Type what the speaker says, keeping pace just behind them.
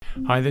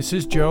Hi, this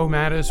is Joe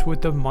Mattis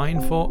with the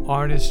Mindful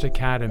Artist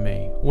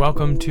Academy.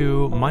 Welcome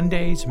to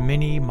Monday's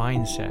Mini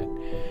Mindset,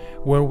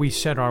 where we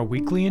set our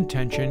weekly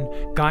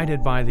intention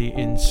guided by the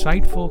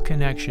insightful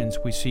connections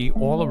we see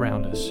all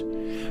around us.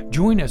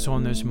 Join us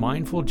on this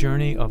mindful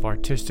journey of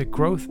artistic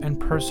growth and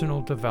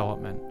personal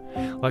development.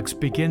 Let's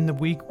begin the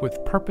week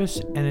with purpose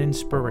and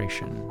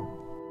inspiration.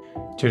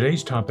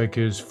 Today's topic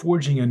is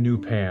forging a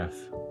new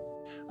path.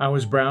 I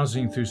was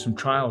browsing through some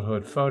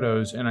childhood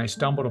photos and I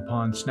stumbled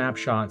upon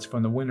snapshots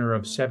from the winter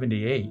of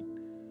 '78.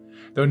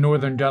 Though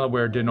northern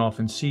Delaware didn't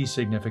often see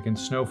significant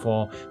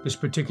snowfall, this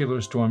particular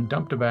storm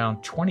dumped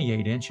about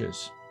 28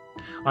 inches.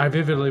 I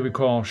vividly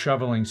recall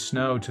shoveling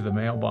snow to the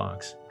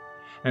mailbox.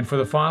 And for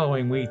the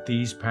following week,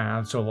 these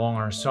paths along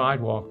our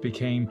sidewalk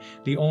became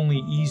the only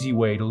easy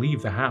way to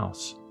leave the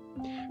house.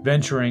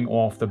 Venturing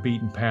off the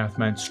beaten path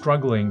meant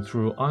struggling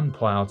through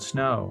unplowed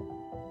snow.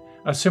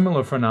 A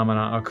similar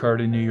phenomenon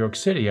occurred in New York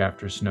City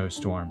after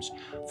snowstorms.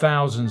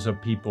 Thousands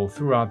of people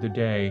throughout the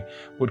day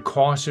would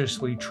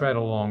cautiously tread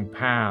along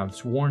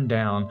paths worn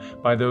down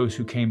by those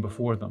who came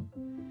before them.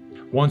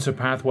 Once a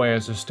pathway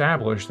is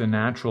established, the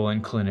natural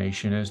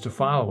inclination is to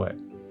follow it,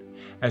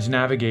 as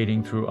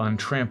navigating through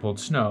untrampled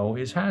snow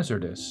is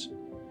hazardous.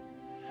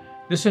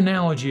 This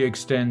analogy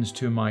extends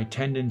to my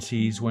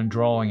tendencies when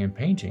drawing and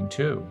painting,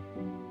 too.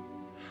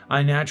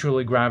 I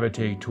naturally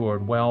gravitate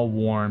toward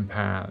well-worn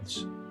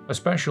paths,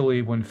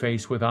 especially when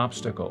faced with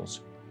obstacles.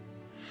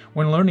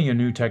 When learning a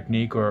new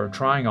technique or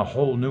trying a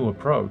whole new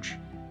approach,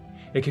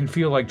 it can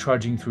feel like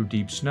trudging through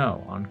deep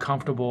snow,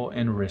 uncomfortable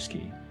and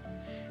risky.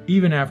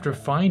 Even after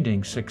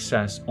finding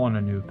success on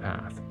a new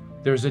path,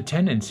 there's a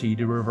tendency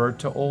to revert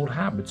to old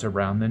habits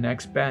around the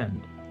next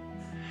bend.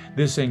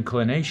 This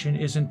inclination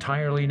is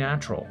entirely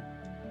natural.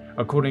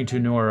 According to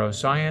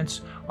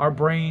neuroscience, our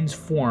brains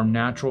form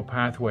natural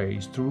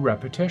pathways through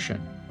repetition.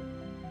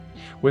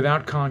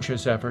 Without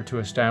conscious effort to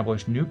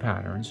establish new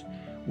patterns,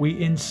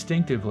 we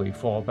instinctively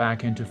fall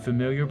back into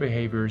familiar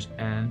behaviors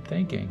and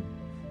thinking.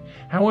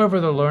 However,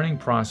 the learning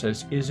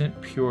process isn't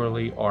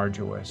purely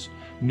arduous.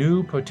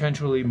 New,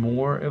 potentially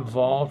more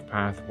evolved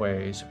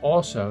pathways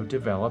also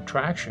develop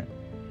traction.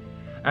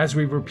 As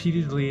we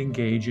repeatedly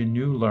engage in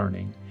new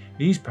learning,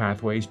 these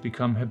pathways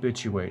become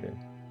habituated.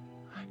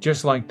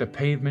 Just like the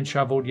pavement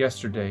shoveled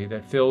yesterday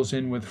that fills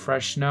in with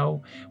fresh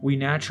snow, we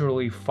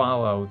naturally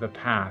follow the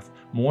path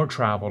more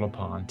traveled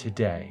upon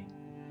today.